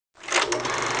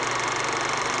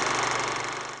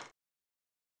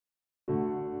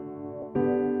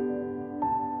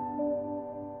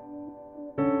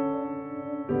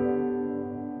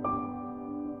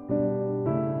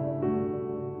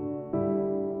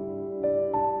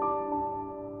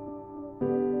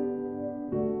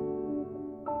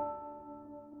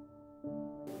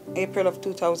April of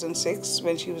 2006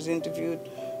 when she was interviewed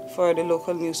for the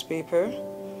local newspaper.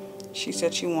 She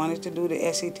said she wanted to do the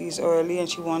SATs early and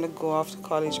she wanted to go off to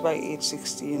college by age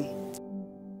 16.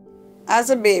 As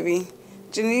a baby,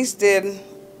 Jonece did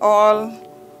all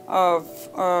of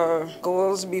our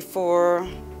goals before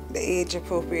the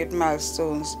age-appropriate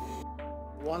milestones.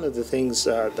 One of the things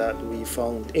that we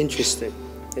found interesting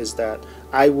is that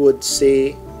I would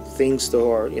say things to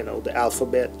her, you know, the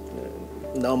alphabet,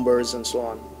 numbers and so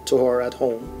on, to her at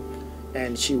home,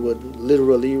 and she would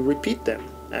literally repeat them.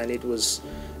 And it was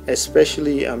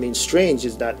especially, strange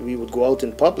is that we would go out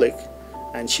in public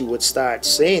and she would start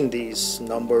saying these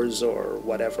numbers or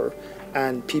whatever,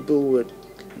 and people would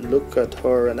look at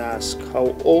her and ask,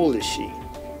 how old is she?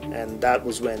 And that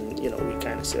was when, we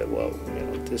kind of said, well,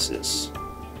 this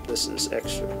is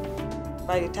extra.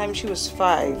 By the time she was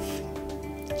 5,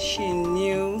 she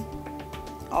knew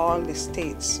all the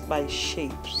states by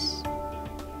shapes.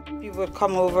 People would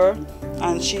come over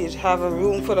and she'd have a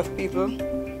room full of people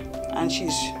and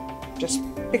she's just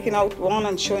picking out one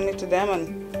and showing it to them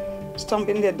and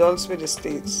stumping the adults with the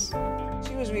states.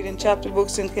 She was reading chapter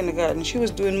books in kindergarten. She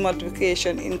was doing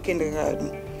multiplication in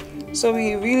kindergarten. So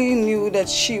we really knew that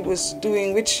she was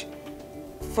doing, which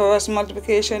for us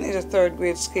multiplication is a 3rd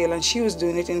grade scale, and she was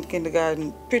doing it in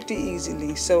kindergarten pretty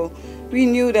easily. So we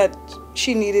knew that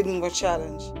she needed more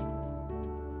challenge.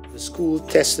 The school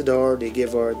tested her, they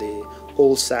gave her the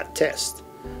whole SAT test.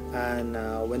 And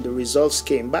when the results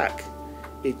came back,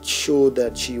 it showed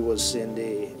that she was in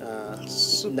the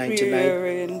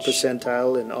 99th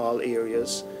percentile in all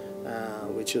areas,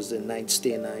 which was the 9th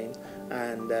stay 9,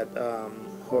 and that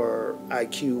her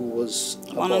IQ was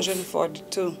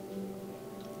 142.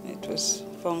 It was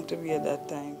found to be at that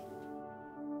time.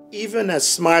 Even as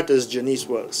smart as Jonece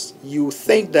was, you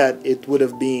think that it would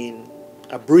have been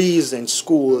a breeze in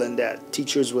school and that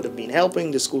teachers would have been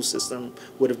helping, the school system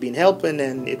would have been helping,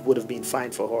 and it would have been fine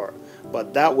for her.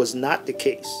 But that was not the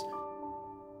case.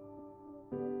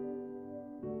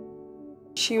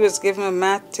 She was given a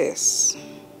math test.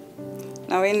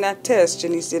 Now in that test,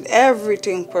 Jonece did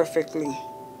everything perfectly.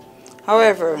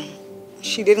 However,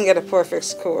 she didn't get a perfect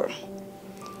score.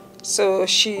 So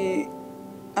she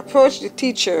approached the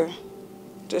teacher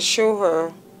to show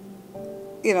her,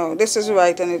 this is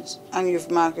right and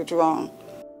you've marked it wrong.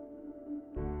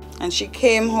 And she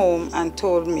came home and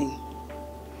told me.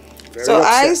 So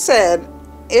I said,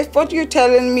 if what you're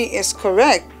telling me is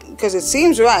correct, because it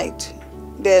seems right,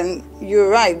 then you're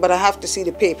right, but I have to see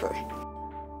the paper.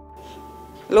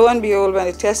 Lo and behold, when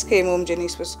the test came home,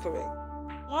 Jonece was correct.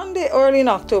 One day early in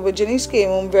October, Jonece came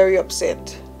home very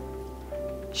upset.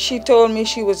 She told me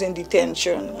she was in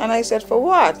detention. And I said, for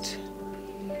what?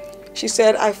 She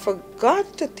said, I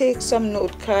forgot to take some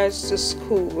note cards to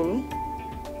school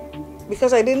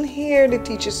because I didn't hear the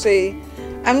teacher say,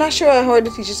 I'm not sure I heard the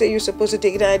teacher say you're supposed to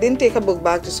take it. And I didn't take a book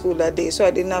back to school that day, so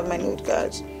I didn't have my note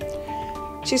cards.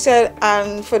 She said,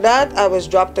 and for that, I was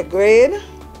dropped a grade,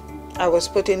 I was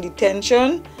put in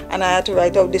detention, and I had to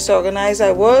write how disorganized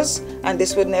I was, and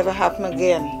this would never happen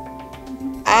again.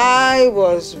 I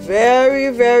was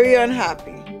very, very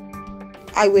unhappy.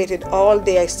 I waited all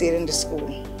day. I stayed in the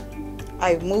school.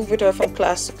 I moved with her from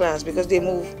class to class because they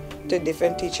moved to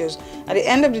different teachers. At the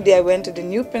end of the day, I went to the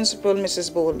new principal,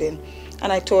 Mrs. Bolden,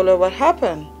 and I told her what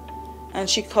happened. And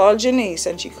she called Jonece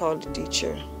and she called the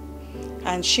teacher.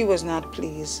 And she was not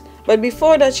pleased. But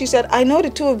before that, she said, I know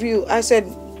the two of you. I said,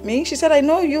 me? She said, I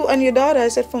know you and your daughter. I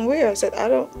said, from where? I said, I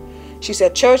don't. She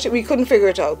said, church. We couldn't figure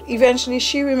it out. Eventually,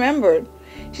 she remembered.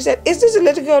 She said, is this the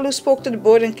little girl who spoke to the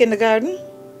board in kindergarten?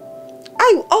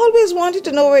 I always wanted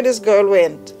to know where this girl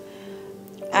went.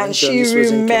 And she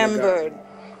remembered.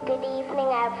 Good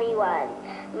evening, everyone.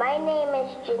 My name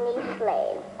is Jonece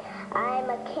Layne. I'm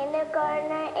a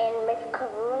kindergartner in Miss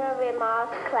Karuna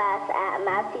Rimal's class at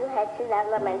Matthew Hudson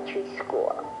Elementary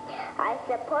School. I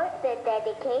support the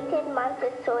dedicated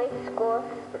Montessori school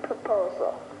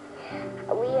proposal.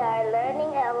 We are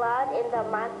learning a lot in the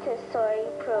Montessori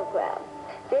program.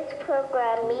 This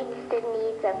program meets the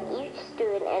needs of each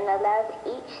student and allows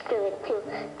each student to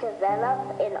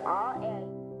develop in all areas.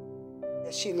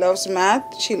 She loves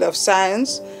math, she loves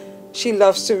science, she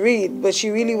loves to read, but she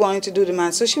really wanted to do the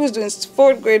math. So she was doing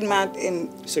 4th grade math in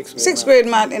 6th grade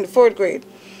math in the 4th grade.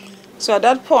 So at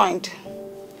that point,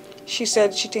 she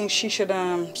said she thinks she should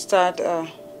start a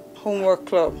homework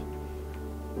club.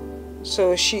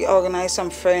 So she organized some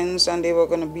friends and they were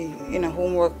going to be in a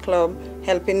homework club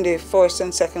helping the 1st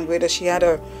and 2nd graders. She had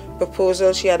her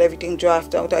proposal, she had everything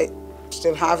drafted out. I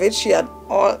still have it. She had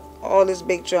all this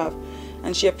big draft.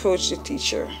 And she approached the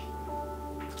teacher.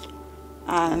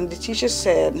 And the teacher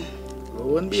said,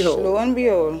 Lo and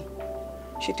behold,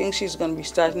 she thinks she's going to be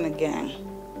starting a gang.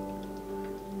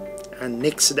 And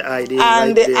nixed the idea.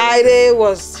 And right the there. idea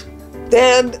was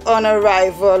dead on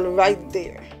arrival right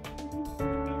there.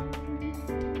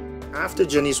 After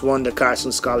Jonece won the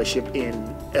Carson Scholarship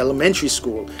in elementary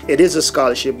school, it is a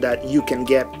scholarship that you can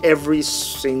get every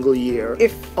single year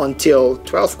until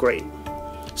 12th grade.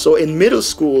 So in middle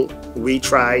school, we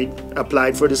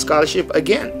applied for the scholarship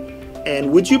again.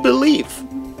 And would you believe,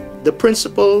 the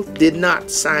principal did not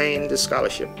sign the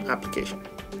scholarship application.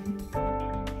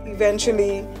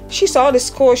 Eventually, she saw the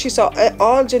score, she saw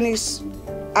all Jonece's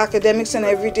academics and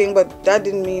everything, but that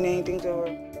didn't mean anything to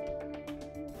her.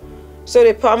 So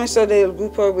they promised her they'll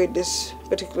group her with this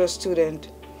particular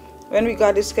student. When we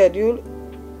got the schedule,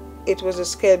 it was a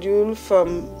schedule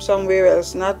from somewhere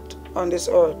else, not on this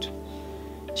earth.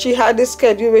 She had this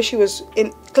schedule where she was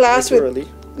in class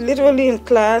literally in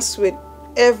class with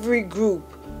every group.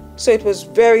 So it was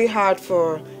very hard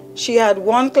for her. She had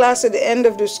one class at the end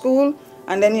of the school,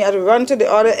 and then you had to run to the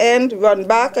other end, run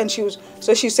back, and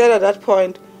so she said at that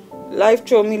point, life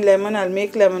throw me lemon, I'll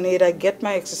make lemonade, I get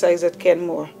my exercise at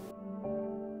Kenmore.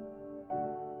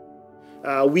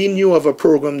 We knew of a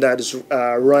program that is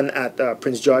run at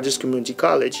Prince George's Community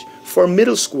College for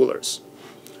middle schoolers.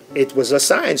 It was a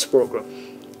science program.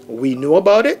 We knew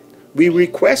about it. We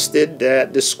requested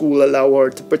that the school allow her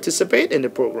to participate in the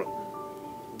program.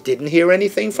 Didn't hear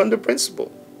anything from the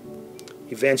principal.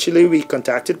 Eventually, we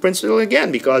contacted the principal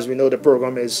again because we know the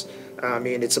program is,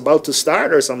 it's about to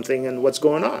start or something, and what's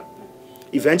going on.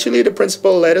 Eventually, the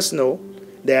principal let us know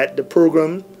that the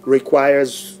program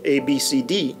requires A, B, C,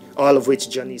 D, all of which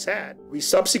Jonece had. We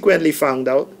subsequently found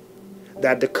out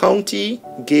that the county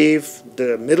gave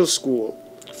the middle school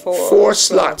four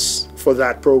slots for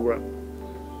that program.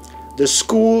 The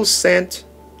school sent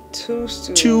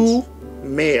two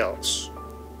males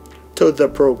to the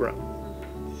program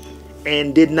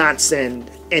and did not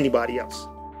send anybody else.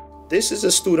 This is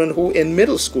a student who in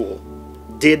middle school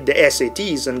did the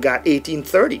SATs and got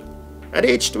 1830 at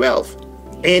age 12.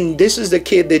 And this is the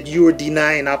kid that you are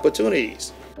denying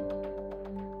opportunities.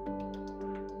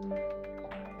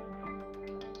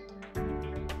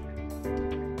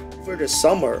 Over the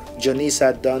summer, Jonece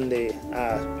had done the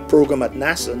program at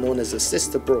NASA known as the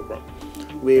Sister Program,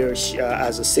 where she,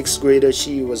 as a 6th grader,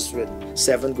 she was with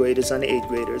 7th graders and 8th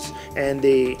graders, and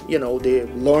they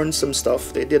learned some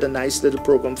stuff. They did a nice little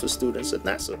program for students at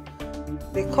NASA.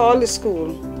 They called the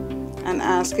school and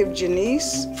asked if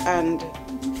Jonece and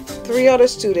 3 other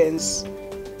students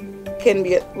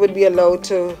would be allowed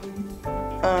to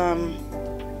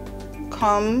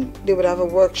come. They would have a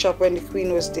workshop when the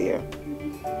Queen was there.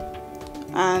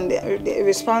 And the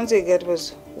response they get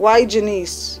was, why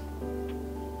Jonece?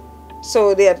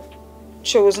 So they had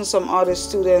chosen some other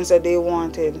students that they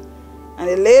wanted. And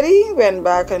the lady went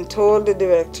back and told the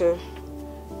director,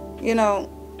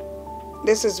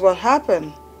 this is what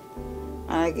happened.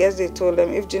 And I guess they told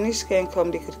them if Jonece can't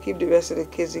come, they could keep the rest of the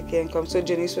kids, they can't come. So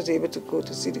Jonece was able to go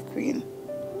to see the Queen.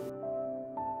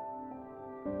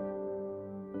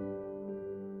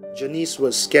 Jonece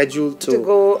was scheduled to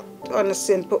go on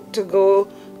to go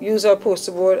use her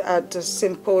poster board at the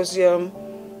symposium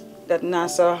that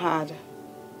NASA had.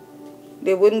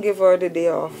 They wouldn't give her the day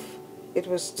off. It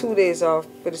was 2 days off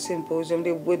for the symposium.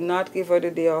 They would not give her the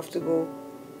day off to go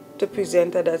to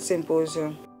present at that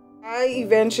symposium. I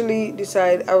eventually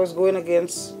decided I was going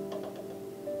against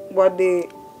what they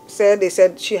said. They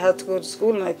said she had to go to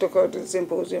school, and I took her to the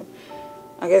symposium.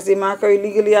 I guess they marked her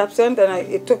illegally absent, and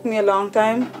it took me a long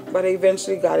time, but I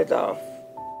eventually got it off.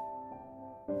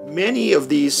 Many of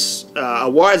these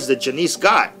awards that Jonece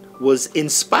got was in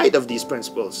spite of these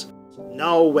principals.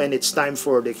 Now when it's time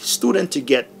for the student to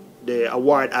get the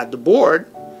award at the board,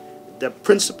 the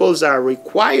principals are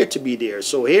required to be there.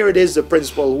 So here it is, the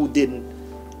principal who didn't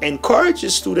encourage the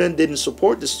student, didn't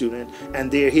support the student,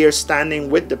 and they're here standing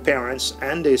with the parents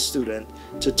and the student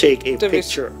to take a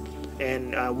picture.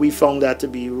 And we found that to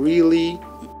be really...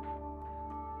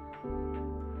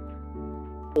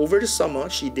 Over the summer,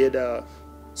 she did a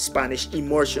Spanish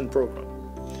immersion program.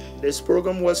 This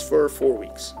program was for 4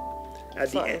 weeks.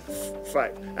 At the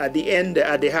end,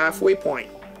 at the halfway point,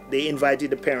 they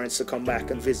invited the parents to come back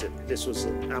and visit. This was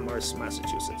in Amherst,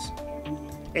 Massachusetts.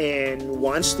 And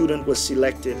one student was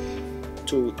selected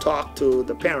to talk to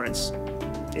the parents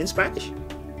in Spanish.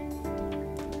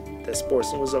 This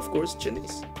person was, of course,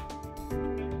 Jonece.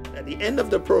 At the end of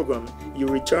the program, you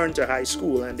return to high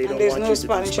school, and they don't want you to do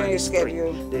Spanish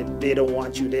 3. They don't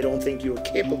want you. They don't think you're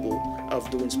capable of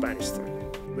doing Spanish 3.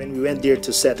 When we went there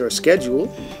to set our schedule,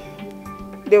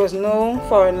 there was no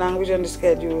foreign language on the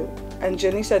schedule. and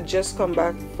Jonece had just come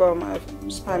back from a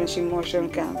Spanish immersion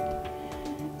camp.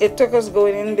 It took us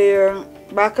going in there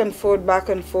back and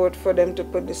forth for them to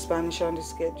put the Spanish on the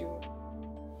schedule.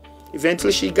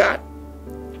 Eventually she got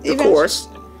the course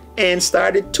and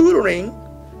started tutoring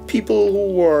people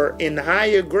who were in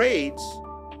higher grades.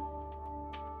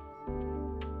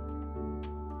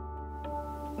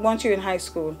 Once you're in high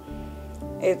school,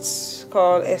 it's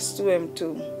called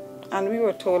S2M2, and we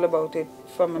were told about it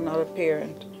from another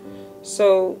parent.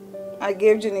 So I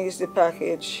gave Jonece the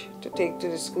package to take to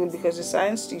the school because the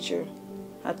science teacher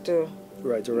had to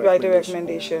write a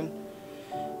recommendation.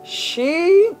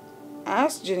 She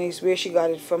asked Jonece where she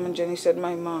got it from, and Jonece said,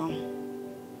 my mom.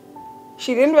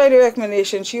 She didn't write a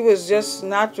recommendation. She was just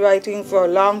not writing for a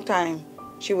long time.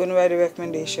 She wouldn't write a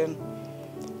recommendation.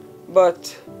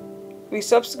 But we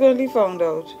subsequently found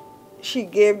out she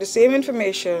gave the same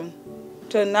information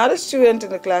to another student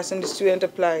in the class, and the student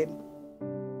applied.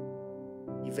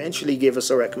 Eventually gave us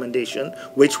a recommendation,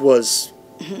 which was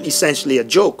essentially a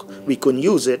joke. We couldn't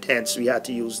use it, hence we had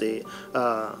to use the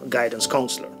guidance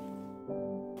counselor.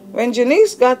 When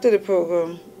Jonece got to the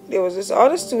program, there was this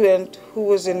other student who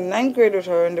was in 9th grade with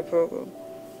her in the program.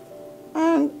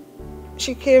 And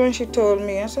she came and she told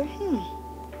me, I said,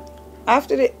 at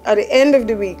the end of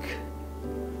the week,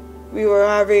 we were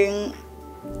having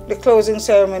the closing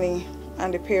ceremony,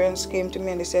 and the parents came to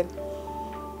me and they said,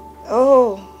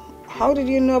 oh, how did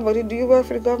you know about it? Do you work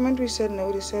for the government? We said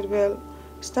no. They said, well,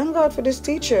 thank God for this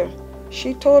teacher.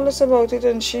 She told us about it,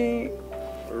 and she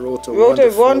wrote a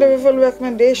wonderful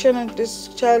recommendation, and this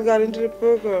child got into the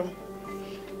program.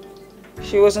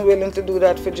 She wasn't willing to do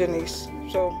that for Jonece.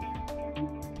 So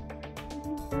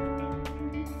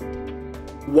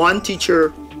one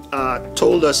teacher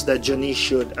told us that Jonece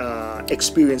should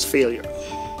experience failure,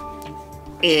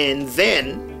 and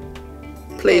then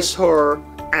place her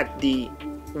at the,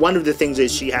 one of the things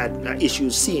is she had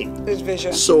issues seeing. His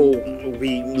vision. So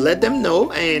we let them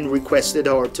know and requested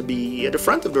her to be at the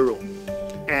front of the room.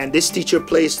 And this teacher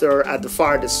placed her at the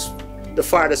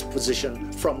farthest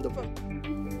position from the book.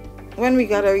 When we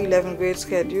got our 11th grade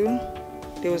schedule,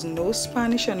 there was no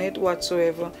Spanish on it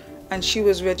whatsoever, and she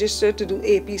was registered to do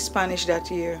AP Spanish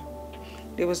that year.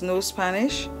 There was no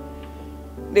Spanish.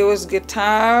 There was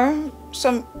guitar,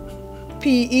 some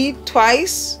PE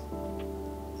twice,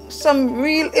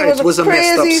 it was a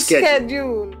crazy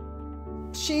schedule.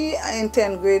 She in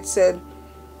 10th grade said,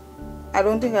 I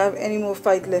don't think I have any more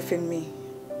fight left in me.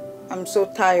 I'm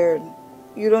so tired.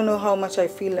 You don't know how much I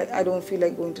feel like I don't feel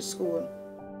like going to school.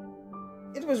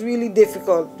 It was really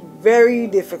difficult, very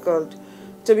difficult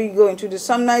to be going through this.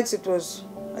 Some nights it was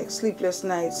like sleepless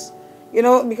nights, you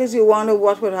know, because you wonder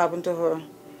what would happen to her.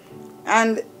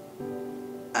 And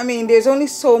I mean, there's only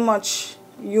so much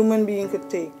human being could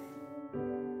take.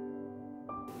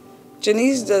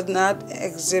 Jonece does not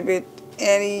exhibit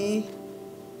any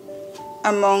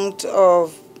amount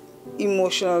of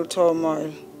emotional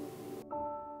turmoil.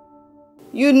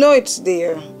 You know it's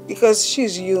there because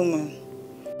she's human,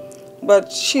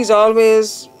 but she's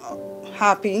always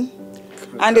happy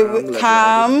and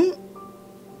calm,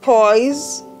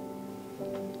 poised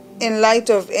in light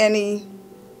of any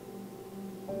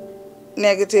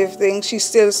negative thing. She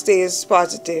still stays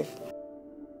positive.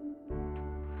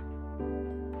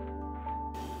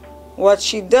 What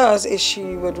she does is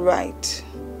she would write.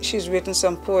 She's written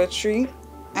some poetry,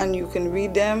 and you can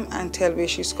read them and tell where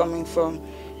she's coming from.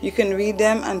 You can read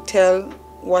them and tell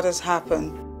what has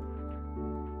happened.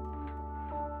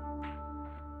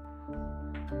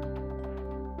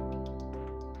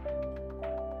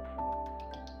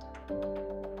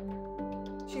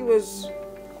 She was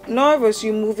nervous.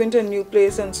 You move into a new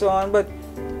place and so on, but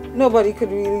nobody could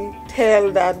really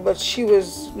tell that. But she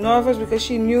was nervous because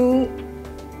she knew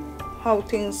how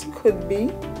things could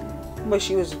be, but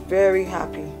she was very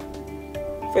happy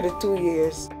for the 2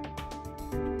 years.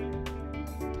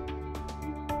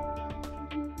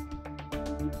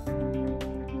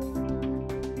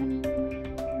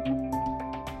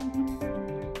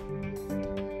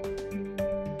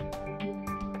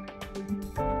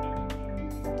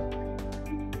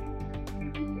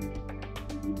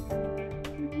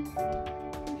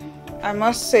 I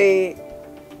must say,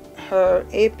 her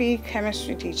AP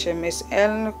chemistry teacher, Miss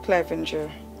Eleanor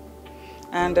Clevenger,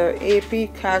 and her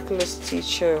AP calculus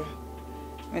teacher,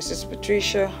 Mrs.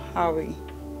 Patricia Howie,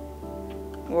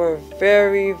 were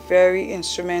very, very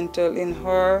instrumental in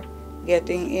her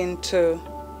getting into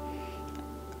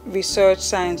Research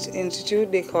Science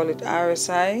Institute. They call it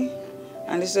RSI,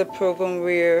 and this is a program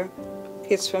where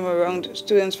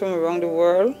students from around the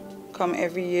world come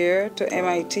every year to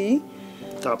MIT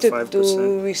Top to 5%.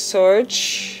 do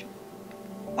research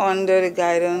under the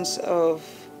guidance of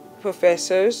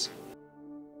professors.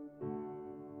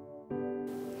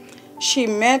 She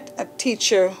met a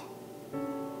teacher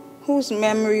whose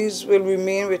memories will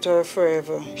remain with her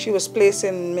forever. She was placed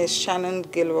in Miss Shannon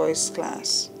Gilroy's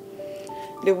class.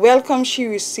 The welcome she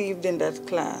received in that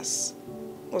class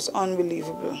was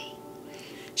unbelievable.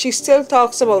 She still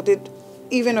talks about it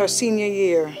even her senior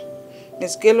year.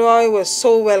 Miss Gilroy was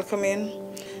so welcoming.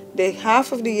 The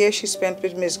half of the year she spent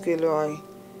with Miss Gilroy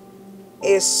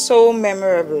is so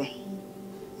memorable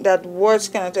that words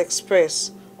cannot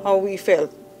express how we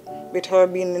felt with her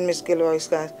being in Miss Gilroy's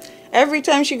class. Every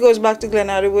time she goes back to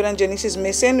Glenardy Wood and Jonece is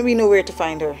missing, we know where to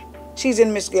find her. She's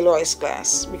in Miss Gilroy's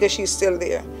class because she's still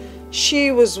there.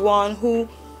 She was one who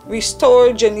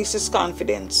restored Jonece's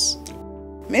confidence.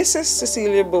 Mrs.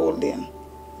 Cecilia Bolden.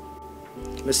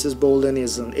 Mrs. Bolden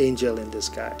is an angel in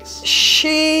disguise.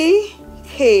 She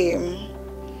came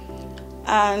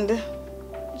and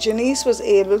Jonece was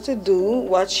able to do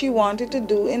what she wanted to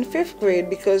do in 5th grade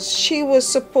because she was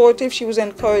supportive, she was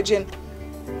encouraging.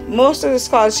 Most of the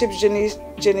scholarships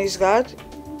Jonece got,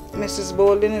 Mrs.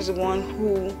 Bolden is the one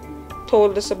who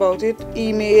told us about it.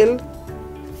 Email,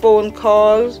 phone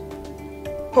calls,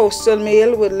 postal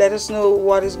mail would let us know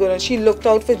what is going on. She looked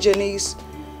out for Jonece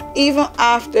even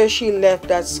after she left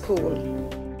that school.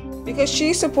 Because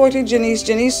she supported Jonece.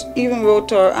 Jonece even wrote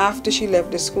to her after she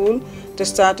left the school to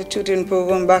start a tutoring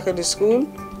program back at the school,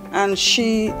 and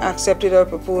she accepted her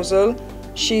proposal.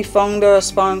 She found her a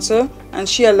sponsor, and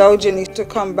she allowed Jonece to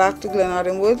come back to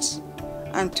Glenardy Woods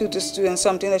and tutor students,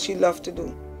 something that she loved to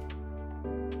do.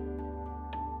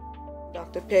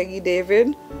 Dr. Peggy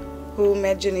David, who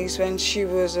met Jonece when she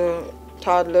was a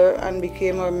toddler and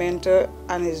became her mentor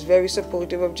and is very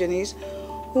supportive of Jonece,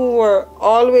 who were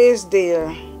always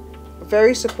there,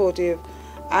 very supportive,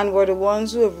 and were the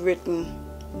ones who have written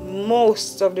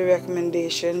most of the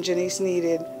recommendations Jonece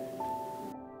needed.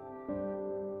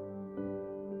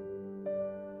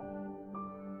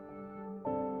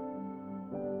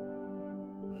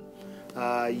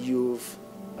 You've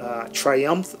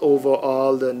triumphed over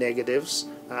all the negatives.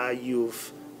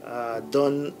 You've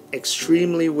done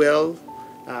extremely well.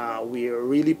 We are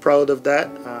really proud of that.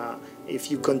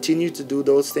 If you continue to do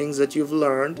those things that you've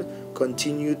learned,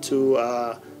 continue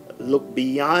to look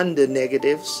beyond the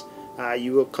negatives,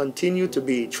 you will continue to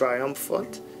be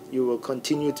triumphant. You will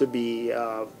continue to be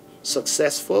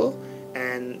successful,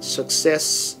 and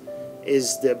success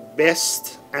is the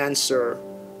best answer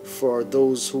for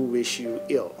those who wish you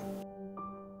ill.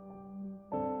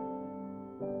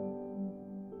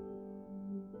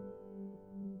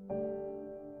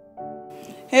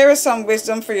 Here is some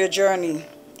wisdom for your journey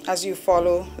as you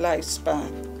follow life's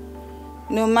path.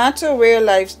 No matter where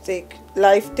life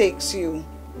takes you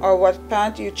or what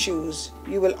path you choose,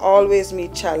 you will always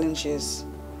meet challenges.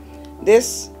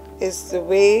 This is the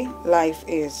way life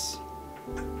is.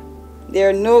 There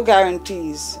are no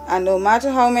guarantees, and no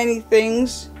matter how many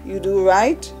things you do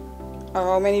right or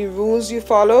how many rules you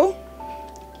follow,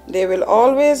 there will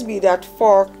always be that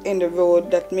fork in the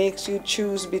road that makes you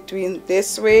choose between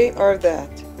this way or that.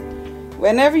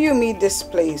 Whenever you meet this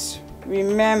place,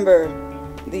 remember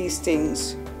these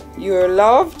things. You are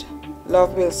loved,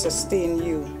 love will sustain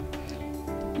you.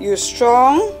 You're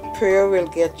strong, prayer will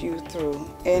get you through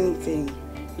anything.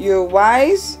 You're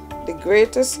wise, the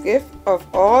greatest gift of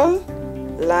all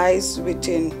lies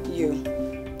within you.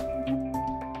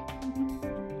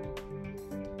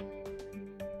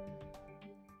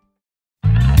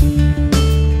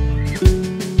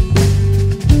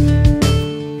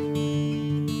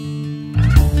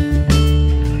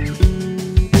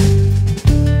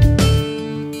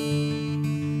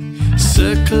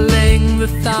 Circling the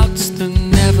thoughts that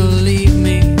never leave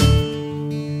me,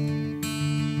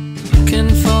 looking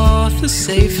for the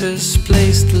safest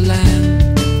place to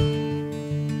land.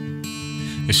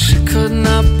 Wish I could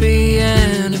not be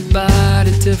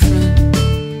anybody different.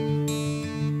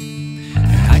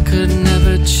 I could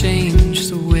never change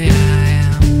the way I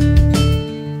am.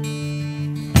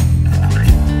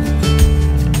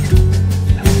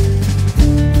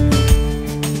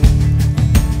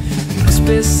 Must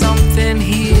be something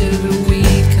here that we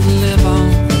can live on.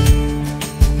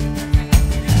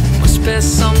 Must be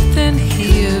something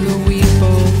here that we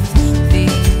both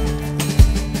need.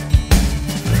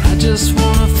 I just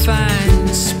wanna find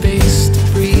a space to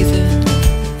breathe in.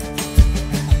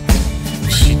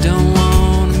 She don't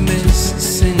wanna miss a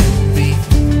single beat.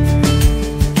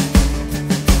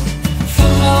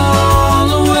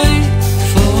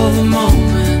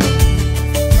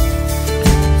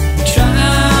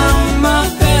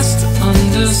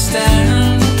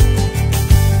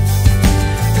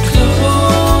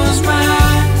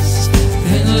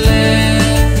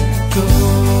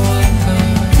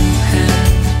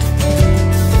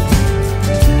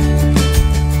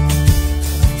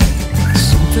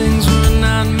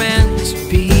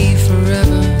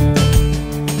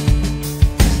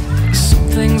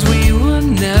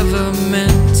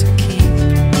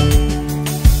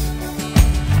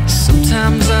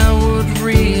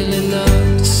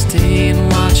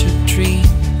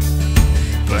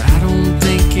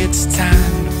 it's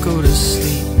time to go to sleep.